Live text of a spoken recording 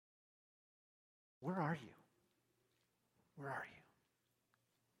Where are you? Where are you?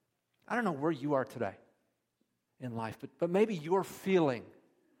 I don't know where you are today in life, but maybe you're feeling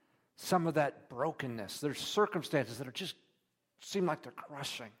some of that brokenness. There's circumstances that are just seem like they're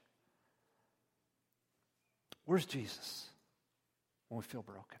crushing. Where's Jesus when we feel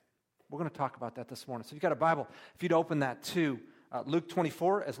broken? We're going to talk about that this morning. So if you've got a Bible, if you'd open that to Luke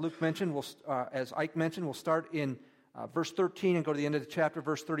 24, as Luke mentioned, as Ike mentioned, we'll start in verse 13 and go to the end of the chapter,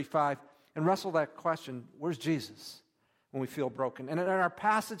 verse 35, and wrestle that question, where's Jesus when we feel broken? And our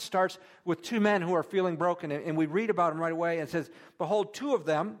passage starts with two men who are feeling broken, and we read about them right away, and it says, behold, two of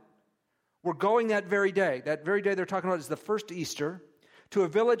them were going that very day. That very day they're talking about is the first Easter, to a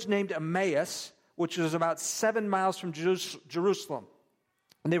village named Emmaus, which was about 7 miles from Jerusalem.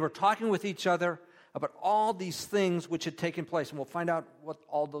 And they were talking with each other about all these things which had taken place. And we'll find out what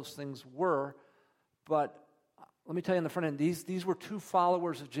all those things were. But let me tell you on the front end, these were two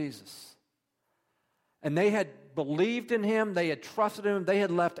followers of Jesus. And they had believed in him. They had trusted him. They had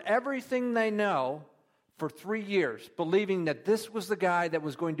left everything they know for 3 years, believing that this was the guy that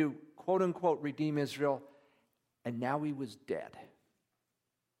was going to, quote unquote, redeem Israel. And now he was dead.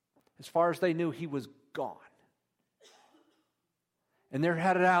 As far as they knew, he was gone. And they're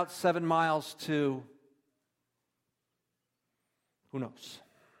headed out 7 miles to, who knows?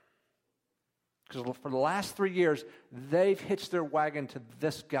 Because for the last 3 years, they've hitched their wagon to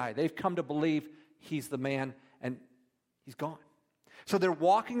this guy. They've come to believe he's the man, and he's gone. So they're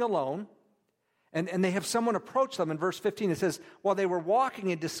walking alone, and they have someone approach them. In verse 15, it says, while they were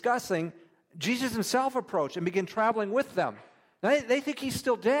walking and discussing, Jesus himself approached and began traveling with them. Now, they think he's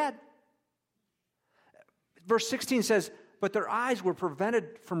still dead. Verse 16 says, but their eyes were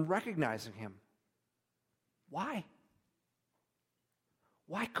prevented from recognizing him. Why?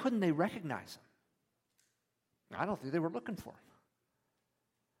 Why couldn't they recognize him? I don't think they were looking for him.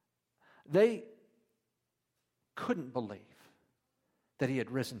 They couldn't believe that he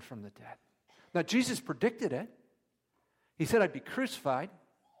had risen from the dead. Now, Jesus predicted it. He said, I'd be crucified,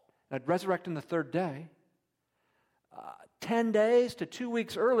 and I'd resurrect on the third day. 10 days to 2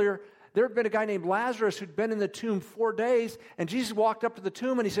 weeks earlier, there had been a guy named Lazarus who'd been in the tomb 4 days, and Jesus walked up to the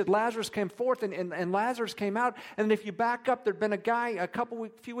tomb and he said, Lazarus came forth, and Lazarus came out. And if you back up, there'd been a guy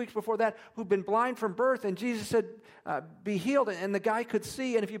few weeks before that who'd been blind from birth, and Jesus said, be healed, and the guy could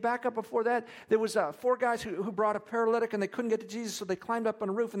see. And if you back up before that, there was 4 guys who brought a paralytic, and they couldn't get to Jesus, so they climbed up on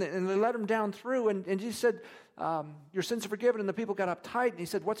a roof, and they let him down through, and Jesus said, your sins are forgiven, and the people got uptight, and he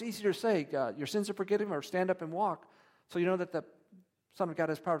said, what's easier to say, your sins are forgiven, or stand up and walk? So you know that the Son of God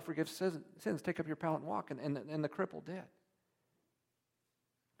has power to forgive sins. Take up your pallet and walk. And the cripple did.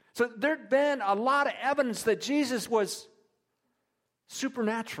 So there'd been a lot of evidence that Jesus was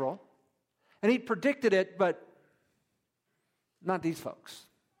supernatural. And he predicted it, but not these folks.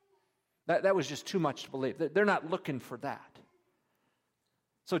 That was just too much to believe. They're not looking for that.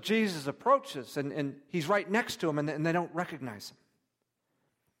 So Jesus approaches, and he's right next to them, and they don't recognize him.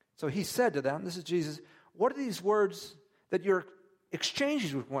 So he said to them, this is Jesus, what are these words that you're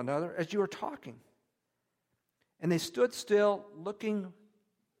exchanging with one another as you are talking? And they stood still, looking.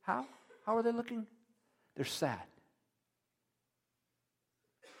 How? How are they looking? They're sad.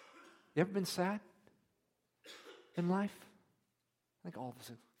 You ever been sad in life? I think all of us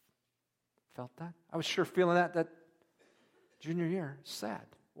have felt that. I was sure feeling that junior year. Sad.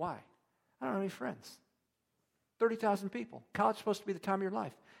 Why? I don't have any friends. 30,000 people. College is supposed to be the time of your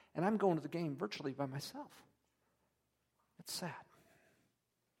life. And I'm going to the game virtually by myself. It's sad.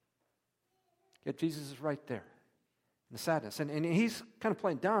 Yet Jesus is right there in the sadness. And he's kind of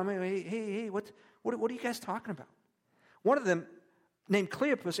playing dumb. Hey, what are you guys talking about? One of them, named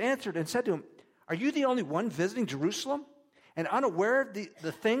Cleopas, answered and said to him, are you the only one visiting Jerusalem and unaware of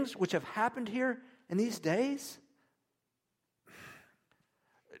the things which have happened here in these days?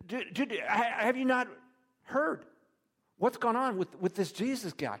 Have you not heard what's gone on with this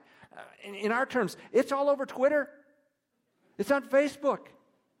Jesus guy? In our terms, it's all over Twitter. It's on Facebook.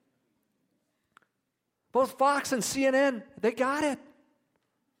 Both Fox and CNN, they got it.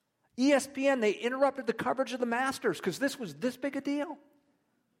 ESPN, they interrupted the coverage of the Masters because this was this big a deal.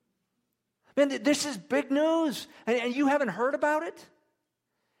 Man, this is big news, and you haven't heard about it?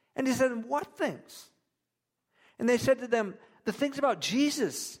 And he said, what things? And they said to them, the things about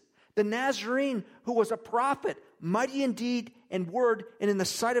Jesus, the Nazarene, who was a prophet, mighty in deed and word, and in the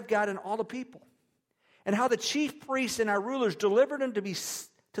sight of God and all the people. And how the chief priests and our rulers delivered him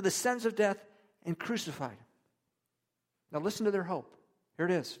to the sentence of death and crucified him. Now listen to their hope. Here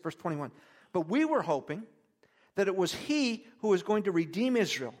it is, verse 21. But we were hoping that it was he who was going to redeem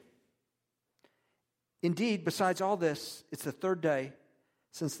Israel. Indeed, besides all this, it's the third day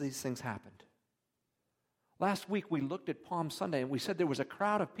since these things happened. Last week we looked at Palm Sunday and we said there was a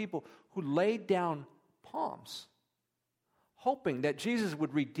crowd of people who laid down palms, hoping that Jesus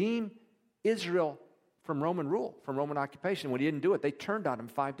would redeem Israel from Roman rule, from Roman occupation. When he didn't do it, they turned on him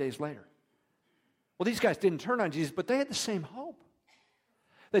 5 days later. Well, these guys didn't turn on Jesus, but they had the same hope,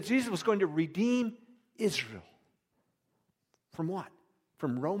 that Jesus was going to redeem Israel. From what?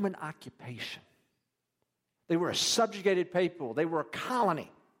 From Roman occupation. They were a subjugated people. They were a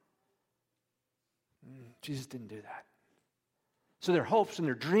colony. Jesus didn't do that. So their hopes and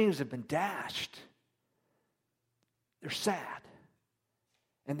their dreams have been dashed. They're sad.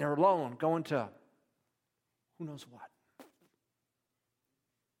 And they're alone, going to who knows what.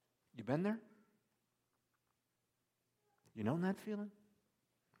 You been there? You known that feeling?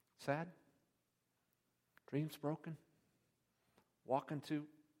 Sad? Dreams broken? Walking to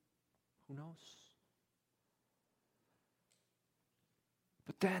who knows?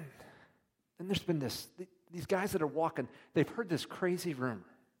 But then there's been these guys that are walking, they've heard this crazy rumor.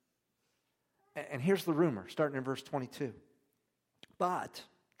 And here's the rumor, starting in verse 22. But,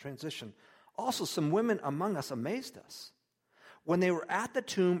 transition, also some women among us amazed us when they were at the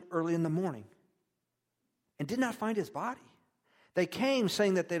tomb early in the morning and did not find his body. They came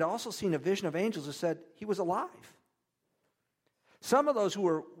saying that they'd also seen a vision of angels who said he was alive. Some of those who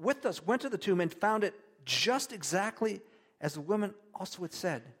were with us went to the tomb and found it just exactly as the women also had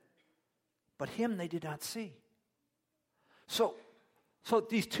said, but him they did not see. So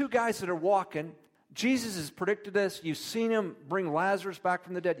these two guys that are walking, Jesus has predicted this. You've seen him bring Lazarus back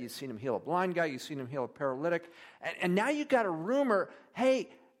from the dead. You've seen him heal a blind guy. You've seen him heal a paralytic. And now you've got a rumor, hey,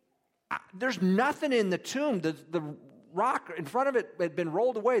 there's nothing in the tomb. The rock in front of it had been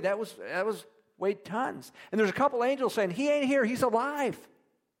rolled away. That was weighed tons. And there's a couple angels saying, he ain't here, he's alive.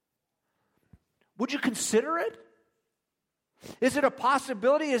 Would you consider it? Is it a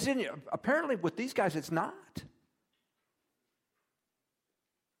possibility? Apparently with these guys it's not.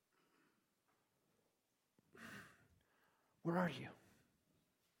 Where are you?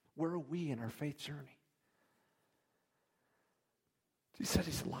 Where are we in our faith journey? He said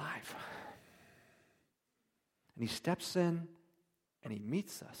he's alive. And he steps in and he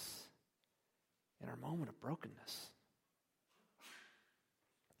meets us in our moment of brokenness.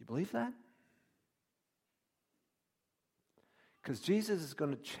 You believe that? Because Jesus is going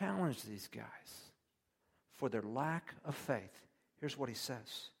to challenge these guys for their lack of faith. Here's what he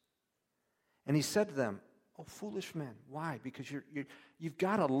says. And he said to them, "Oh, foolish men." Why? Because you've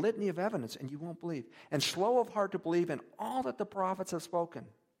got a litany of evidence and you won't believe. And slow of heart to believe in all that the prophets have spoken.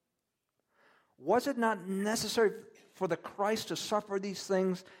 Was it not necessary for the Christ to suffer these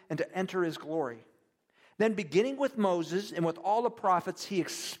things and to enter his glory? Then beginning with Moses and with all the prophets, he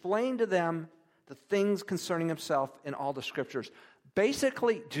explained to them the things concerning himself in all the scriptures.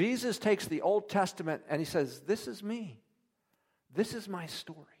 Basically, Jesus takes the Old Testament and he says, this is me. This is my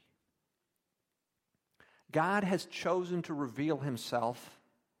story. God has chosen to reveal himself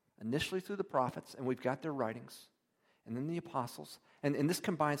initially through the prophets, and we've got their writings, and then the apostles. And this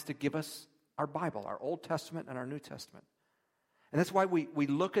combines to give us our Bible, our Old Testament and our New Testament. And that's why we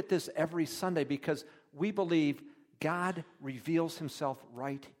look at this every Sunday, because we believe God reveals himself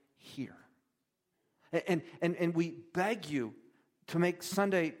right here. And we beg you to make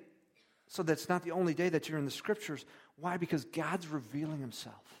Sunday so that's not the only day that you're in the Scriptures. Why? Because God's revealing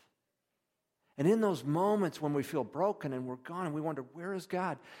himself. And in those moments when we feel broken and we're gone and we wonder, where is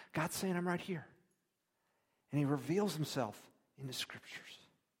God? God's saying, I'm right here. And he reveals himself in the Scriptures.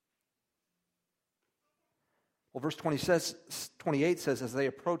 Well, verse 28 says, as they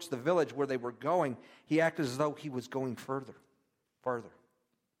approached the village where they were going, he acted as though he was going farther.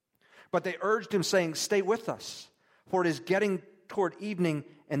 But they urged him, saying, stay with us, for it is getting toward evening,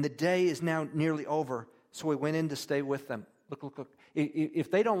 and the day is now nearly over. So he went in to stay with them. Look.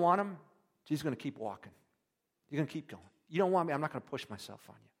 If they don't want him, Jesus is going to keep walking. You're going to keep going. You don't want me, I'm not going to push myself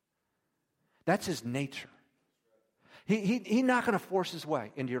on you. That's his nature. He's not going to force his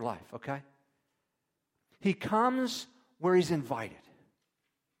way into your life, okay? He comes where he's invited.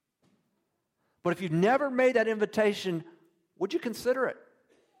 But if you've never made that invitation, would you consider it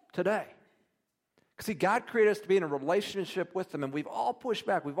today? Because see, God created us to be in a relationship with him, and we've all pushed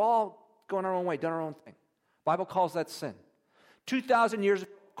back. We've all gone our own way, done our own thing. The Bible calls that sin. 2,000 years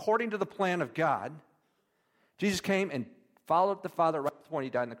according to the plan of God, Jesus came and followed the Father right when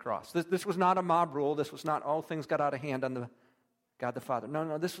he died on the cross. This was not a mob rule. This was not, things got out of hand on God the Father.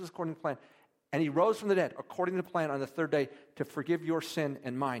 No, this was according to the plan. And he rose from the dead, according to the plan, on the third day to forgive your sin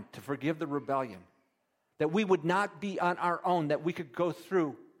and mine, to forgive the rebellion. That we would not be on our own, that we could go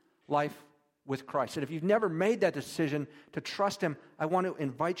through life with Christ. And if you've never made that decision to trust him, I want to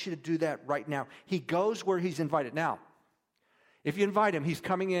invite you to do that right now. He goes where he's invited. Now, if you invite him, he's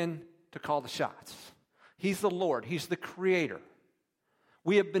coming in to call the shots. He's the Lord. He's the creator.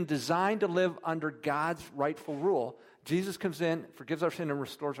 We have been designed to live under God's rightful rule. Jesus comes in, forgives our sin, and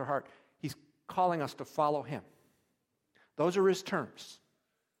restores our heart. He's calling us to follow him. Those are his terms.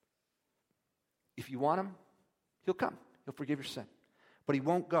 If you want him, he'll come. He'll forgive your sin. But he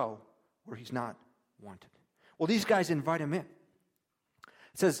won't go where he's not wanted. Well, these guys invite him in. It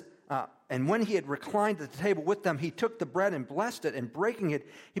says, and when he had reclined at the table with them, he took the bread and blessed it, and breaking it,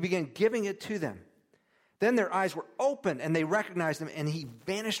 he began giving it to them. Then their eyes were opened, and they recognized him, and he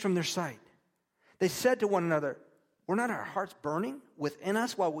vanished from their sight. They said to one another, were not our hearts burning within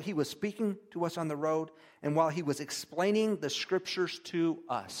us while he was speaking to us on the road, and while he was explaining the Scriptures to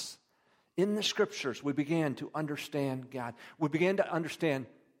us? In the Scriptures, we began to understand God. We began to understand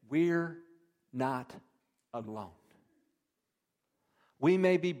we're not alone. We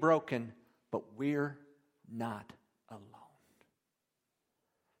may be broken, but we're not alone.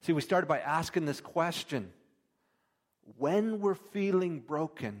 See, we started by asking this question. When we're feeling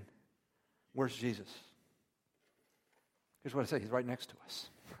broken, where's Jesus? Here's what I say. He's right next to us.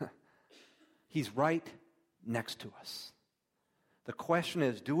 He's right next to us. The question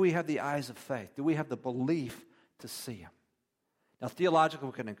is, do we have the eyes of faith? Do we have the belief to see him? Now, theologically,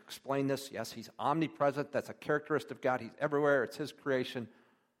 we can explain this. Yes, he's omnipresent. That's a characteristic of God. He's everywhere. It's his creation.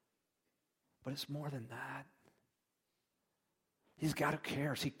 But it's more than that. He's God who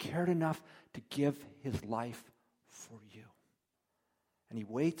cares. He cared enough to give his life for you. And he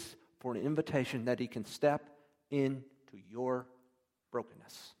waits for an invitation that he can step into your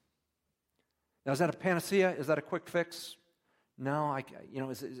brokenness. Now, is that a panacea? Is that a quick fix? No.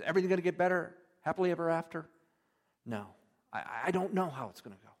 Is everything going to get better happily ever after? No. I don't know how it's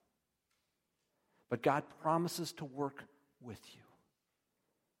going to go. But God promises to work with you.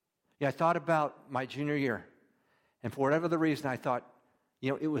 Yeah, I thought about my junior year. And for whatever the reason, I thought,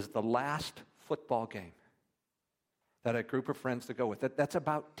 it was the last football game that a group of friends to go with. That's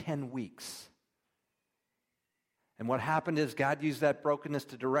about 10 weeks. And what happened is God used that brokenness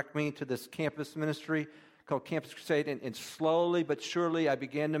to direct me to this campus ministry called Campus Crusade. And slowly but surely, I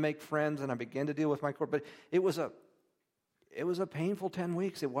began to make friends and I began to deal with my core. But it was a painful 10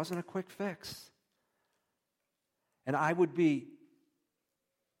 weeks. It wasn't a quick fix. And I would be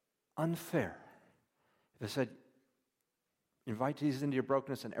unfair if I said, invite Jesus into your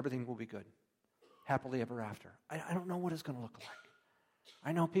brokenness and everything will be good. Happily ever after. I don't know what it's going to look like.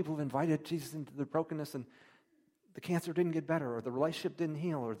 I know people have invited Jesus into their brokenness and the cancer didn't get better, or the relationship didn't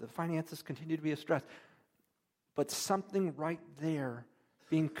heal, or the finances continue to be a stress. But something right there,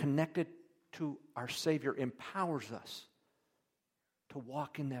 being connected to our Savior, empowers us to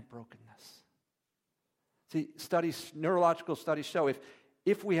walk in that brokenness. See, neurological studies show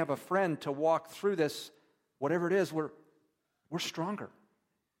if we have a friend to walk through this, whatever it is, we're stronger.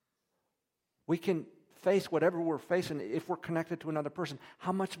 We can face whatever we're facing if we're connected to another person.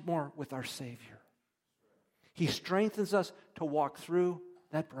 How much more with our Savior? He strengthens us to walk through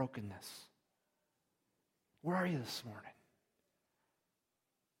that brokenness. Where are you this morning?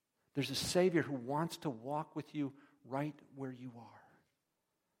 There's a Savior who wants to walk with you right where you are.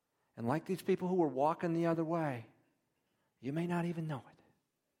 And like these people who were walking the other way, you may not even know it.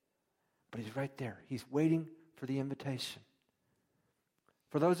 But he's right there. He's waiting for the invitation.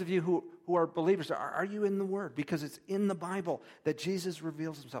 For those of you who are believers, are you in the Word? Because it's in the Bible that Jesus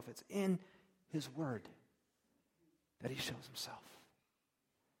reveals himself. It's in his Word that he shows himself.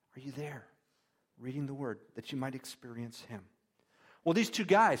 Are you there, reading the Word, that you might experience him? Well, these two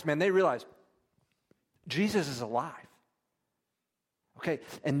guys, man, they realize Jesus is alive. Okay,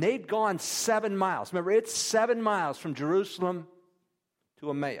 and they'd gone 7 miles. Remember, it's 7 miles from Jerusalem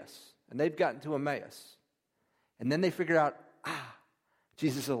to Emmaus. And they've gotten to Emmaus. And then they figured out,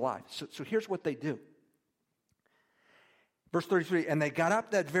 Jesus is alive. So here's what they do. Verse 33, and they got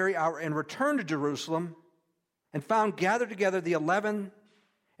up that very hour and returned to Jerusalem and found gathered together the 11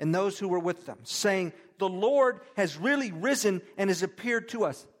 and those who were with them, saying, the Lord has really risen and has appeared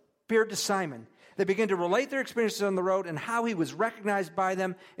to Simon. They began to relate their experiences on the road and how he was recognized by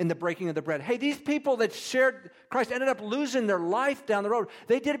them in the breaking of the bread. Hey, these people that shared Christ ended up losing their life down the road.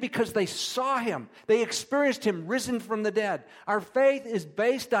 They did it because they saw him. They experienced him risen from the dead. Our faith is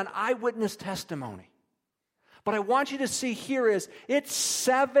based on eyewitness testimony. But I want you to see here is, it's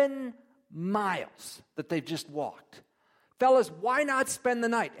 7 miles that they've just walked. Fellas, why not spend the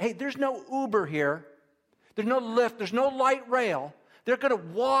night? Hey, there's no Uber here. There's no Lyft. There's no light rail. They're going to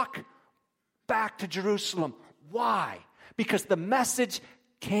walk back to Jerusalem. Why? Because the message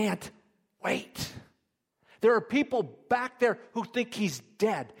can't wait. There are people back there who think he's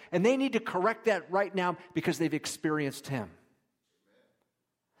dead, and they need to correct that right now because they've experienced him.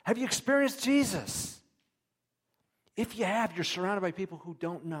 Have you experienced Jesus? If you have, you're surrounded by people who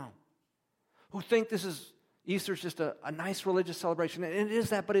don't know, who think Easter's just a nice religious celebration, and it is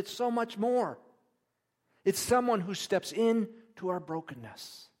that, but it's so much more. It's someone who steps into our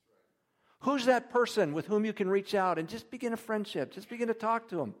brokenness. Who's that person with whom you can reach out and just begin a friendship, just begin to talk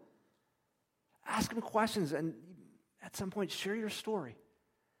to them? Ask them questions, and at some point, share your story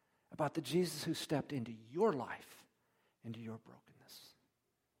about the Jesus who stepped into your life, into your brokenness.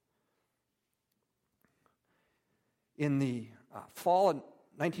 In the fall of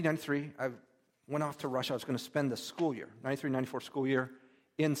 1993, I went off to Russia. I was going to spend the school year, 93-94 school year,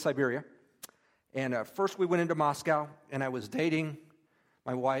 in Siberia. And first we went into Moscow, and I was dating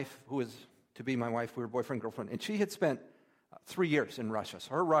my wife, who was to be my wife. We were boyfriend, girlfriend. And she had spent 3 years in Russia.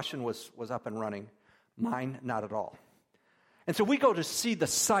 So her Russian was up and running. Mine, not at all. And so we go to see the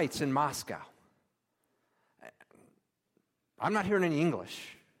sights in Moscow. I'm not hearing any English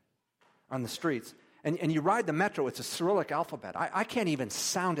on the streets. And you ride the metro, it's a Cyrillic alphabet. I can't even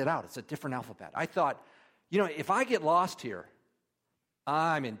sound it out. It's a different alphabet. I thought, if I get lost here,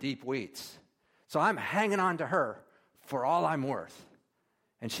 I'm in deep weeds. So I'm hanging on to her for all I'm worth.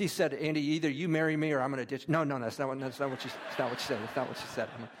 And she said, Andy, either you marry me or I'm going to ditch. No, that's not what she said. It's not what she said.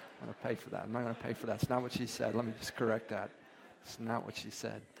 I'm going to pay for that. I'm not going to pay for that. It's not what she said. Let me just correct that. It's not what she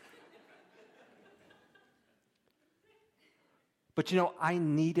said. But I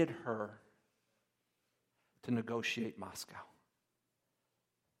needed her to negotiate Moscow.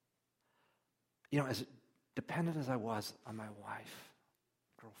 As dependent as I was on my wife,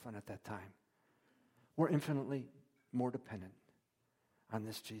 girlfriend at that time, we're infinitely more dependent on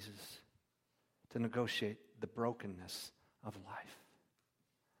this Jesus to negotiate the brokenness of life.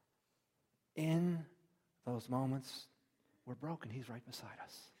 In those moments we're broken, he's right beside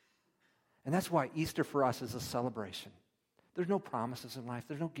us. And that's why Easter for us is a celebration. There's no promises in life.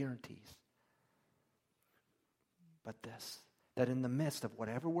 There's no guarantees. But this, that in the midst of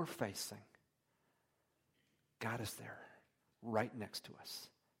whatever we're facing, God is there right next to us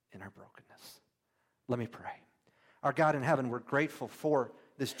in our brokenness. Let me pray. Our God in heaven, we're grateful for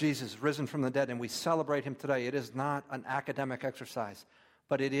this Jesus risen from the dead, and we celebrate him today. It is not an academic exercise,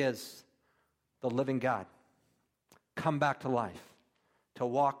 but it is the living God come back to life to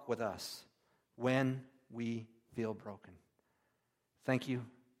walk with us when we feel broken. Thank you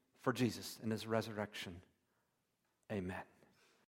for Jesus and his resurrection. Amen.